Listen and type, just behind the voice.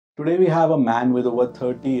Today we have a man with over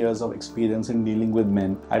 30 years of experience in dealing with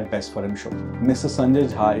men at Best for Him show. Mr. Sanjay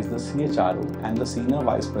Jha is the CHRO and the Senior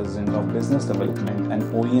Vice President of Business Development and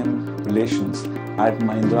OEM Relations at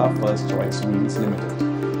Mahindra First Wheels Limited.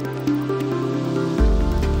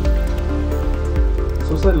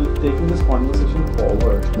 So sir, taking this conversation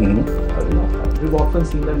forward, we've often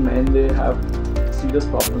seen that men, they have serious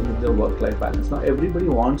problems with their work-life balance. Now everybody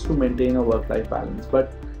wants to maintain a work-life balance,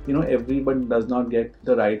 but everybody does not get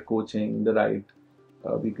the right coaching, the right,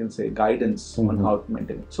 we can say, guidance on how to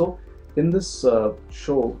maintain it. So in this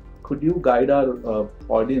show, could you guide our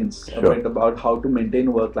audience a bit about how to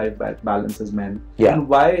maintain work-life balance as men and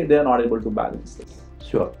why they are not able to balance this?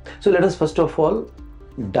 Sure. So let us first of all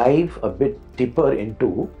dive a bit deeper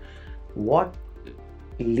into what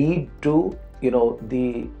lead to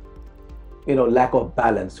the lack of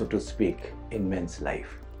balance, so to speak, in men's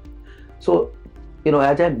life. So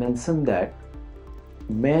as I mentioned that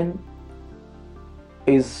men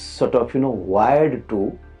is sort of wired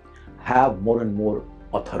to have more and more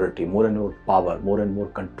authority, more and more power, more and more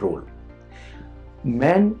control.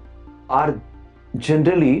 Men are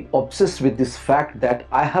generally obsessed with this fact that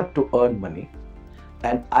I have to earn money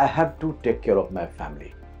and I have to take care of my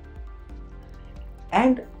family,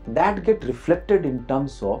 and that get reflected in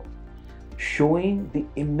terms of showing the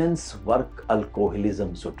immense work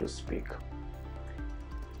alcoholism, so to speak.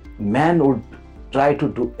 Man would try to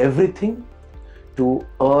do everything to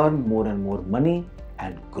earn more and more money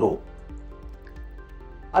and grow.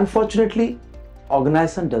 Unfortunately,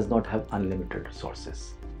 organization does not have unlimited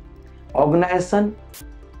resources. Organization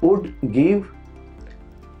would give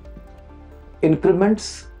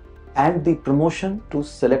increments and the promotion to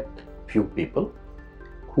select few people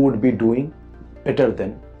who would be doing better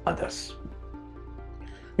than others.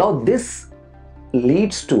 Now this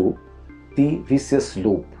leads to the vicious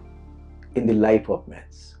loop in the life of men.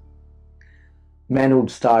 Man would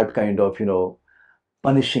start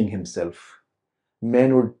punishing himself.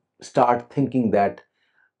 Man would start thinking that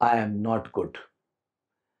I am not good.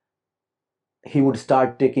 He would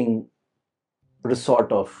start taking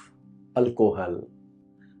resort of alcohol,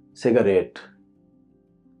 cigarette,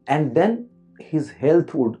 and then his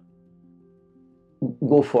health would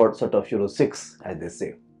go for sort of six, as they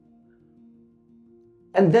say.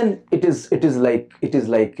 And then it is like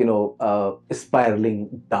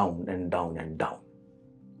spiraling down and down and down.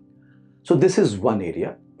 So this is one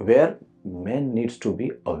area where men needs to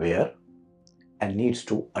be aware and needs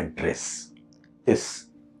to address this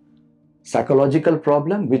psychological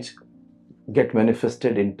problem, which get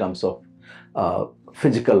manifested in terms of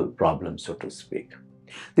physical problems, so to speak.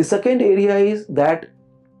 The second area is that,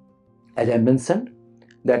 as I mentioned,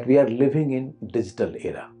 that we are living in digital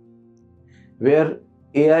era where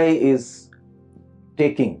AI is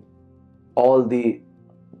taking all the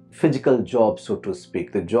physical jobs, so to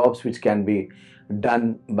speak, the jobs which can be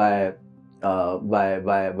done by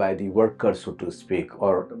the workers, so to speak,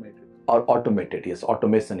 or automated. Yes,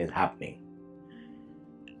 automation is happening.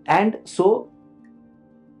 And so,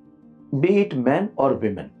 be it men or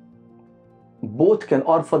women, both can,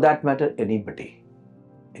 or for that matter, anybody,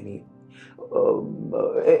 any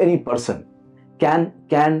person can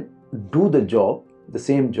do the job, the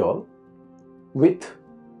same job, with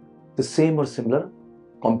the same or similar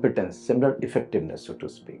competence, similar effectiveness, so to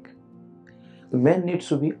speak. The man needs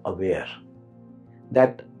to be aware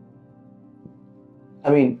that,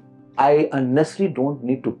 I unnecessarily don't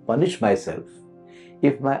need to punish myself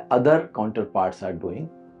if my other counterparts are doing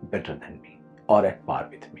better than me or at par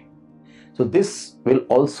with me. So this will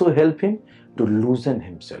also help him to loosen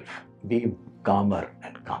himself, be calmer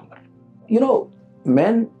and calmer.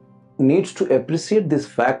 Men needs to appreciate this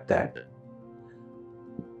fact that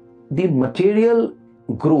the material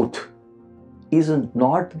growth is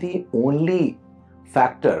not the only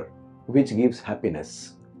factor which gives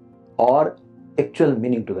happiness or actual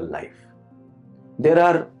meaning to the life. There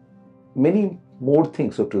are many more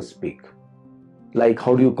things, so to speak, like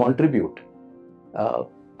how do you contribute,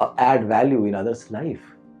 add value in others' life,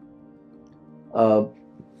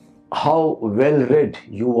 how well read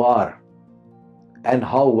you are, and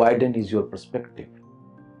how widened is your perspective.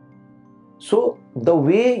 So the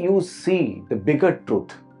way you see the bigger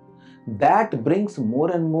truth, that brings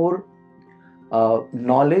more and more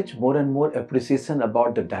knowledge, more and more appreciation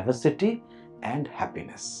about the diversity and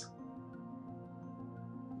happiness.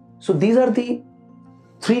 So these are the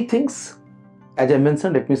three things. As I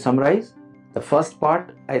mentioned, let me summarize. The first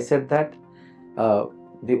part, I said that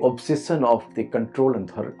the obsession of the control and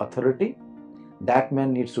authority, that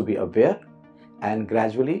man needs to be aware and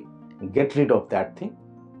gradually get rid of that thing.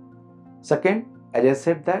 Second, as I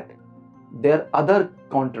said, that their other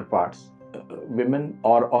counterparts, women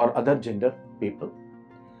or other gender people,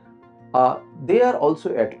 they are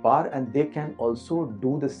also at par and they can also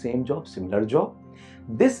do the same job, similar job.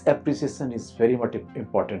 This appreciation is very much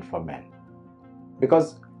important for men,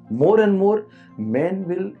 because more and more men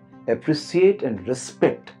will appreciate and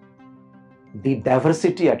respect the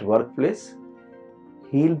diversity at workplace.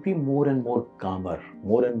 He'll be more and more calmer,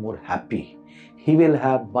 more and more happy. He will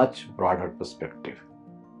have much broader perspective.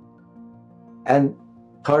 And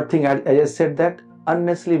third thing, as I said, that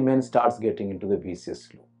unnecessarily men starts getting into the vicious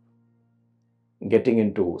loop, getting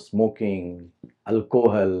into smoking,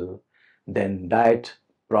 alcohol, then diet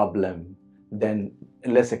problem, then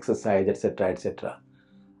less exercise, etc., etc.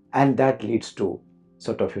 And that leads to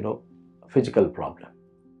sort of, physical problem.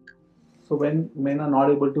 So when men are not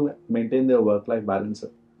able to maintain their work-life balance,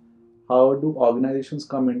 how do organizations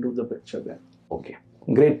come into the picture then? Okay,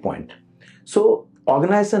 great point. So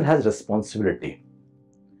organization has responsibility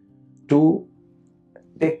to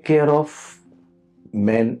take care of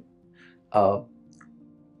men.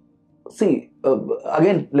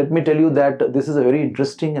 Again, let me tell you that this is a very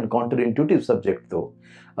interesting and counterintuitive subject though.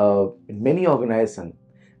 In many organizations,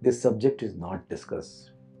 this subject is not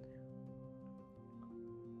discussed.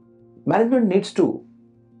 Management needs to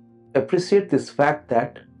appreciate this fact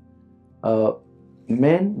that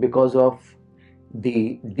men, because of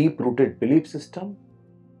the deep-rooted belief system,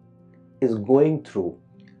 is going through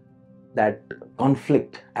that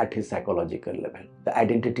conflict at his psychological level, the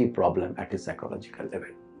identity problem at his psychological level.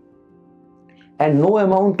 And no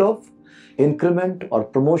amount of increment or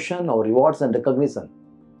promotion or rewards and recognition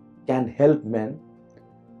can help men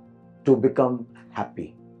to become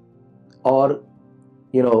happy or,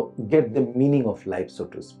 get the meaning of life, so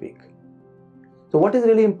to speak. So what is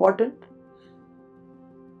really important?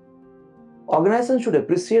 Organizations should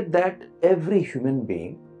appreciate that every human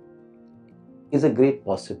being is a great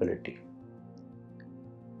possibility,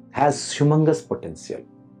 has humongous potential.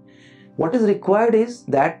 What is required is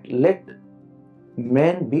that let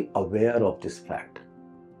men be aware of this fact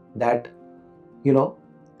that,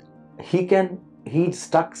 he's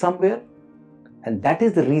stuck somewhere, and that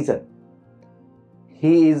is the reason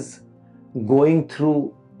he is going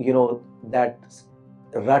through, that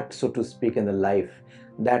rut, so to speak, in the life,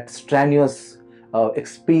 that strenuous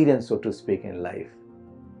experience, so to speak, in life.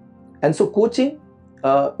 And so coaching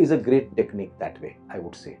is a great technique that way, I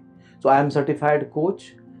would say. So I am certified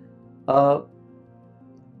coach. So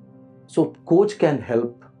coach can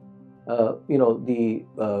help, the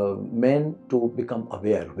men to become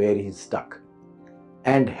aware where he's stuck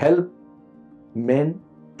and help men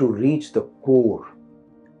to reach the core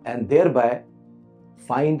and thereby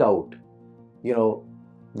find out,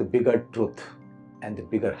 the bigger truth and the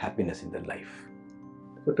bigger happiness in their life.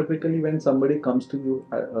 So typically when somebody comes to you,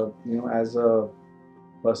 as a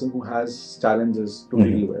person who has challenges to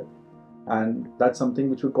deal with, and that's something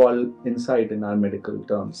which we call insight in our medical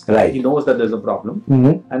terms. Right. He knows that there's a problem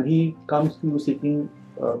and he comes to you seeking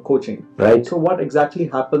coaching. Right. So what exactly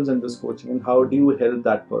happens in this coaching and how do you help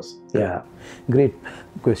that person? Yeah, great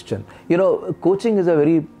question. Coaching is a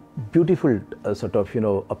very beautiful sort of,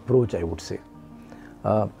 approach, I would say.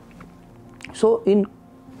 So in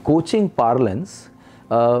coaching parlance,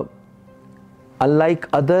 unlike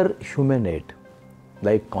other human aid,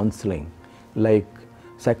 like counseling, like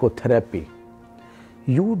psychotherapy,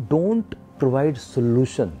 you don't provide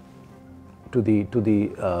solution to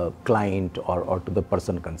the client or to the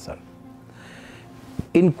person concerned.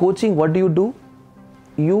 In coaching, what do?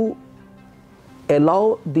 You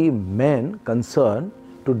allow the man concerned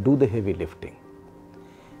to do the heavy lifting.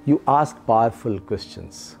 You ask powerful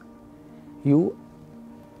questions. You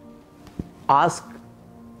ask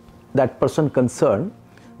that person concerned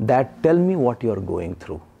that tell me what you are going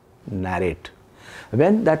through. Narrate.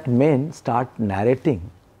 When that man start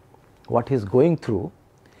narrating what he is going through,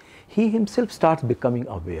 he himself starts becoming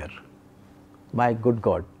aware. My good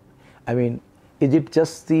God, is it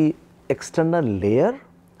just the external layer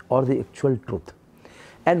or the actual truth?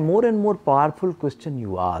 And more powerful question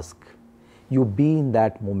you ask, you be in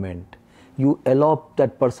that moment, you allow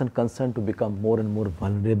that person concerned to become more and more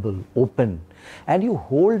vulnerable, open, and you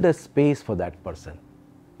hold a space for that person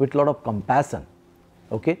with a lot of compassion.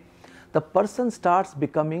 Okay? The person starts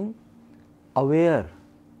becoming aware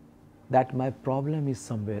that my problem is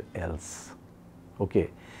somewhere else. Okay,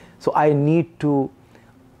 so I need to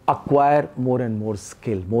acquire more and more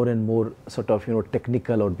skill, more and more sort of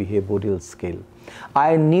technical or behavioral skill.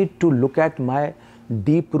 I need to look at my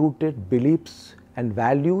deep-rooted beliefs and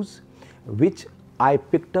values which I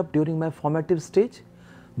picked up during my formative stage,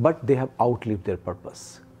 but they have outlived their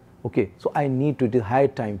purpose. Okay, so I need to, it is high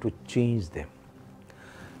time to change them.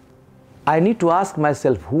 I need to ask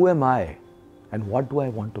myself, who am I and what do I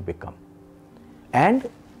want to become? And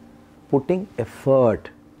putting effort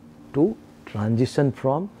to transition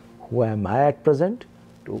from who am I at present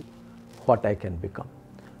to what I can become.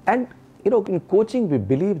 And in coaching we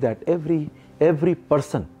believe that every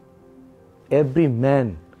person, every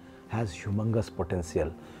man has humongous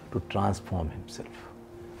potential to transform himself.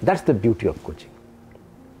 That's the beauty of coaching.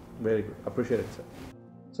 Very good. Appreciate it, sir.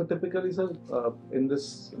 So typically, sir, in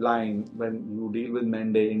this line, when you deal with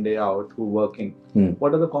men day in, day out who are working,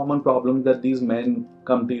 what are the common problems that these men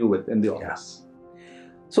come to you with in the office?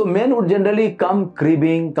 So men would generally come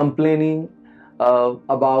cribbing, complaining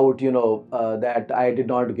about, that I did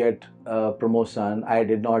not get promotion, I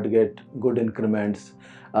did not get good increments.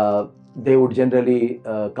 They would generally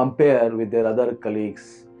compare with their other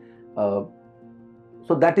colleagues.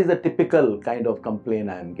 So that is a typical kind of complaint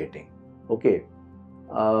I am getting. Okay.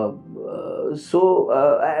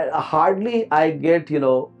 Hardly I get,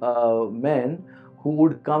 men who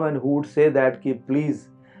would come and who would say that, please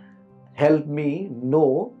help me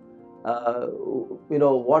know,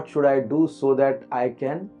 what should I do so that I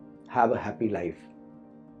can have a happy life,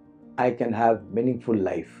 I can have meaningful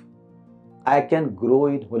life, I can grow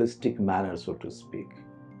in holistic manner, so to speak.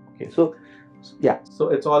 Okay, so yeah. So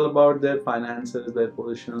it's all about their finances, their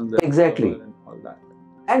positions, their exactly, and all that.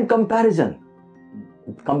 And comparison.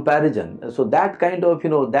 So that kind of,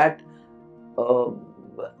 that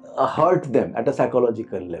hurt them at a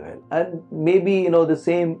psychological level. And maybe, the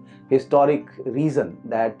same historic reason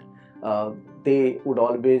that they would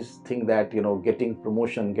always think that, getting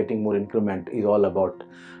promotion, getting more increment is all about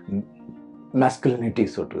masculinity,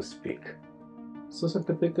 so to speak. So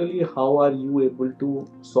typically, how are you able to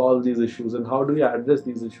solve these issues and how do you address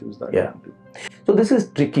these issues that you do? So this is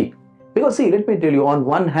tricky. Because see, let me tell you, on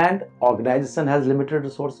one hand, organization has limited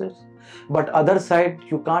resources, but other side,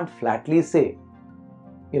 you can't flatly say,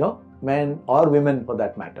 men or women for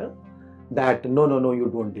that matter, that no, you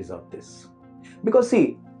don't deserve this. Because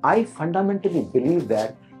see, I fundamentally believe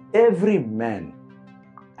that every man,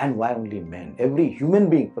 and why only men, every human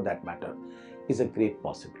being for that matter, is a great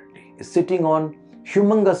possibility, is sitting on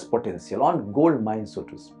humongous potential, on gold mine, so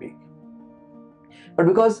to speak. But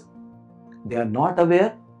because they are not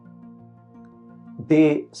aware,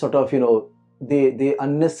 they sort of, they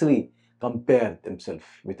unnecessarily compare themselves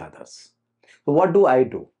with others. So what do?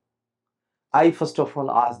 I first of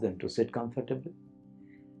all ask them to sit comfortably.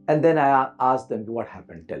 And then I ask them, what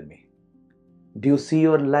happened? Tell me. Do you see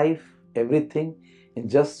your life, everything, in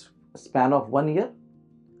just a span of 1 year?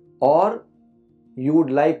 Or you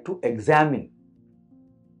would like to examine,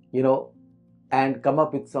 and come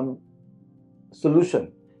up with some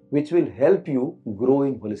solution which will help you grow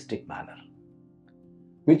in holistic manner,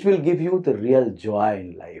 which will give you the real joy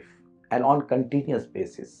in life and on continuous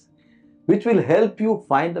basis, which will help you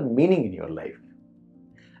find the meaning in your life.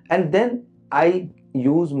 And then I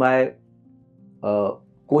use my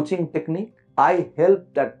coaching technique. I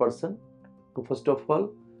help that person to first of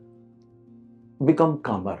all become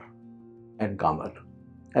calmer and calmer.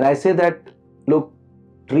 And I say that, look,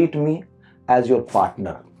 treat me as your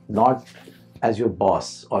partner, not as your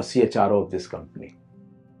boss or CHRO of this company.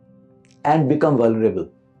 And become vulnerable.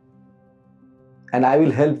 And I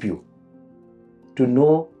will help you to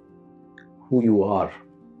know who you are,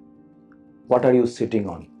 what are you sitting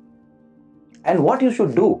on, and what you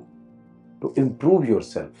should do to improve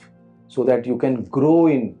yourself so that you can grow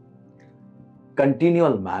in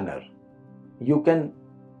continual manner. You can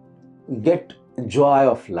get joy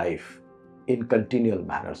of life in continual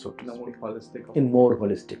manner, so to speak. In more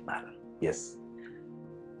holistic manner. Yes.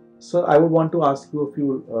 So I would want to ask you a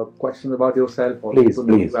few questions about yourself also, please, to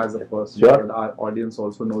know you as a person. Sure. Our audience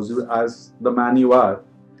also knows you as the man you are.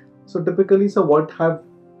 So typically, sir, what have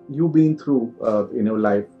you been through in your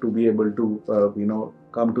life to be able to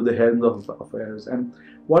come to the head of affairs, and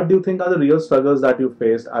what do you think are the real struggles that you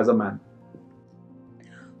faced as a man?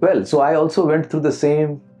 Well, so I also went through the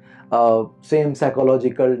same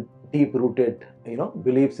psychological, deep-rooted,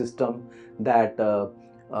 belief system that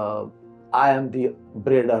I am the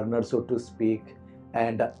bread earner, so to speak,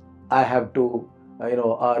 and I have to,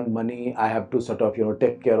 earn money. I have to sort of,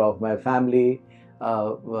 take care of my family.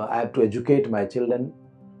 I have to educate my children.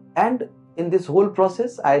 And in this whole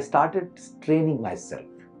process, I started straining myself.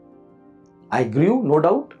 I grew, no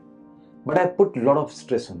doubt, but I put a lot of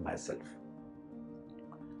stress on myself.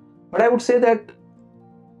 But I would say that,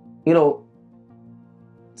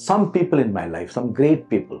 some people in my life, some great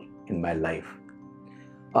people in my life,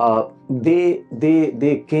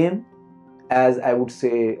 they came as I would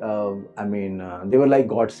say, they were like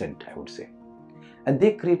God sent, I would say. And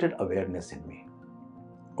they created awareness in me.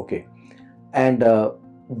 Okay. And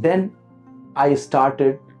then I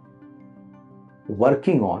started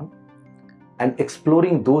working on and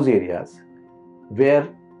exploring those areas where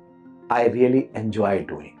I really enjoy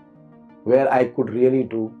doing, where I could really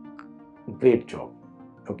do great job.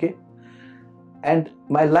 Okay. And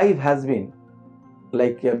my life has been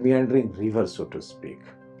like a meandering river, so to speak.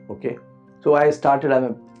 Okay. So I'm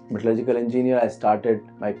a metallurgical engineer. I started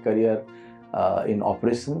my career in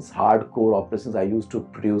operations, hardcore operations. I used to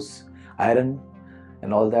produce iron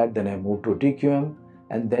and all that. Then I moved to TQM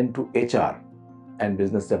and then to HR and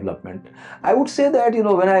business development. I would say that,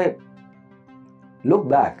 when I look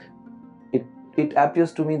back, it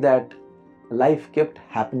appears to me that life kept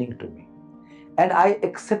happening to me. And I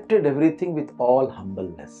accepted everything with all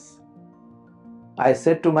humbleness. I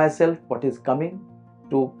said to myself, what is coming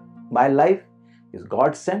to my life is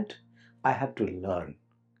God sent. I have to learn.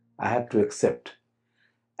 I have to accept.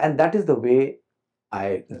 And that is the way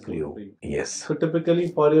I grew. Yes. So typically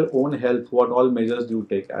for your own health, what all measures do you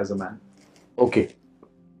take as a man? Okay.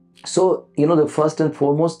 So, the first and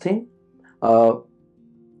foremost thing, as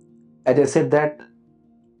I said that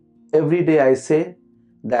every day I say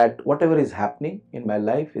that whatever is happening in my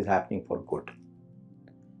life is happening for good.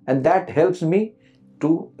 And that helps me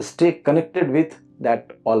to stay connected with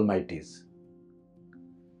that Almighty's.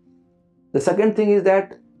 The second thing is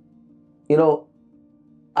that,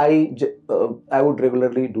 I would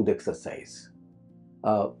regularly do the exercise.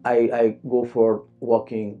 I go for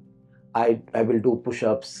walking. I will do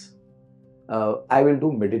push-ups. I will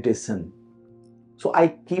do meditation. So I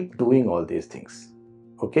keep doing all these things.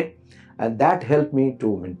 Okay. And that helped me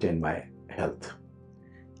to maintain my health.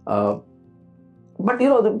 But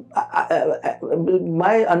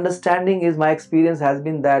my understanding is, my experience has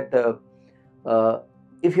been that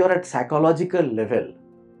if you're at psychological level,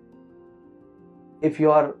 if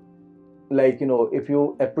you are if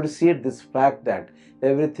you appreciate this fact that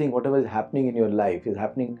everything, whatever is happening in your life is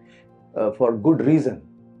happening for good reason,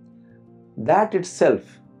 that itself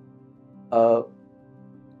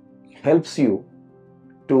helps you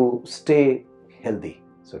to stay healthy,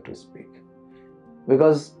 so to speak.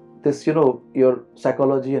 Because this, your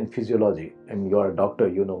psychology and physiology, and you're a doctor,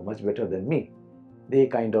 much better than me. They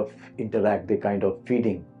kind of interact, they kind of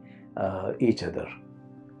feeding each other.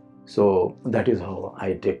 So that is how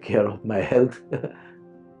I take care of my health.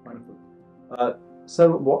 Wonderful. Sir,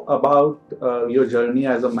 what about your journey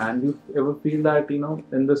as a man? Do you ever feel that,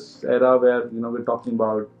 in this era where, we're talking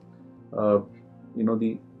about,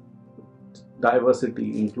 the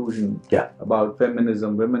diversity, inclusion, about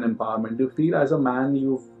feminism, women empowerment, do you feel as a man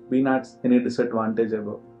you've been at any disadvantage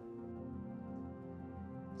ever?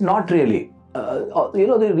 Not really.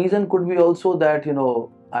 The reason could be also that,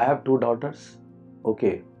 I have 2 daughters.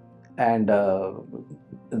 Okay. And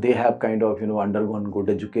they have kind of, undergone good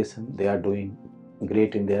education. They are doing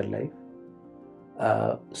great in their life.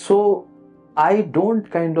 So I don't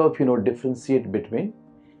kind of, differentiate between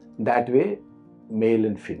that way, male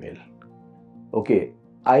and female. Okay.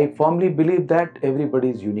 I firmly believe that everybody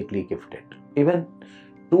is uniquely gifted. Even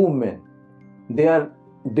 2 men, they are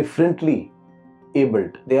differently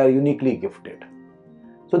abled. They are uniquely gifted.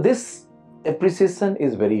 So this appreciation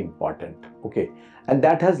is very important. Okay. And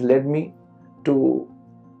that has led me to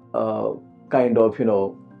kind of,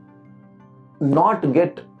 not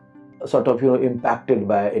get sort of, impacted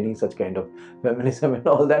by any such kind of feminism and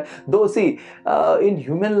all that. Though, see, in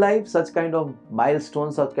human life, such kind of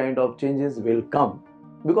milestones, such kind of changes will come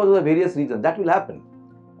because of the various reasons. That will happen.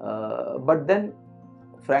 But then,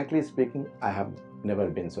 frankly speaking, I have never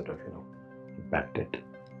been sort of, impacted.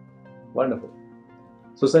 Wonderful.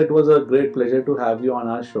 So, sir, it was a great pleasure to have you on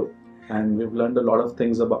our show. And we've learned a lot of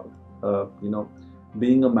things about,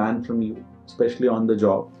 being a man from you, especially on the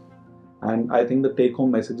job. And I think the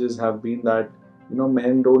take-home messages have been that,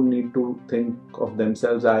 men don't need to think of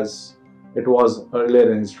themselves as it was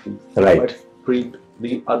earlier in history. Right. But treat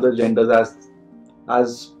the other genders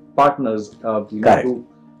as partners, to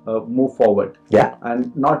move forward. Yeah.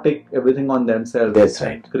 And not take everything on themselves. That's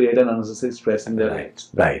right. Create an unnecessary stress in their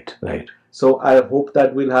lives. Right. So I hope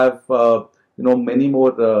that we'll have many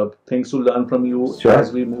more things to learn from you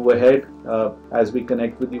as we move ahead, as we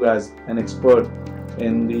connect with you as an expert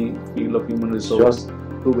in the field of human resource,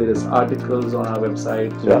 through various articles on our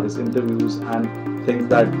website, various interviews, and things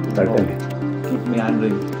that keep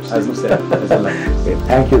meandering, as you said, as a life.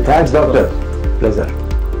 Thank you. Thanks, doctor. Pleasure.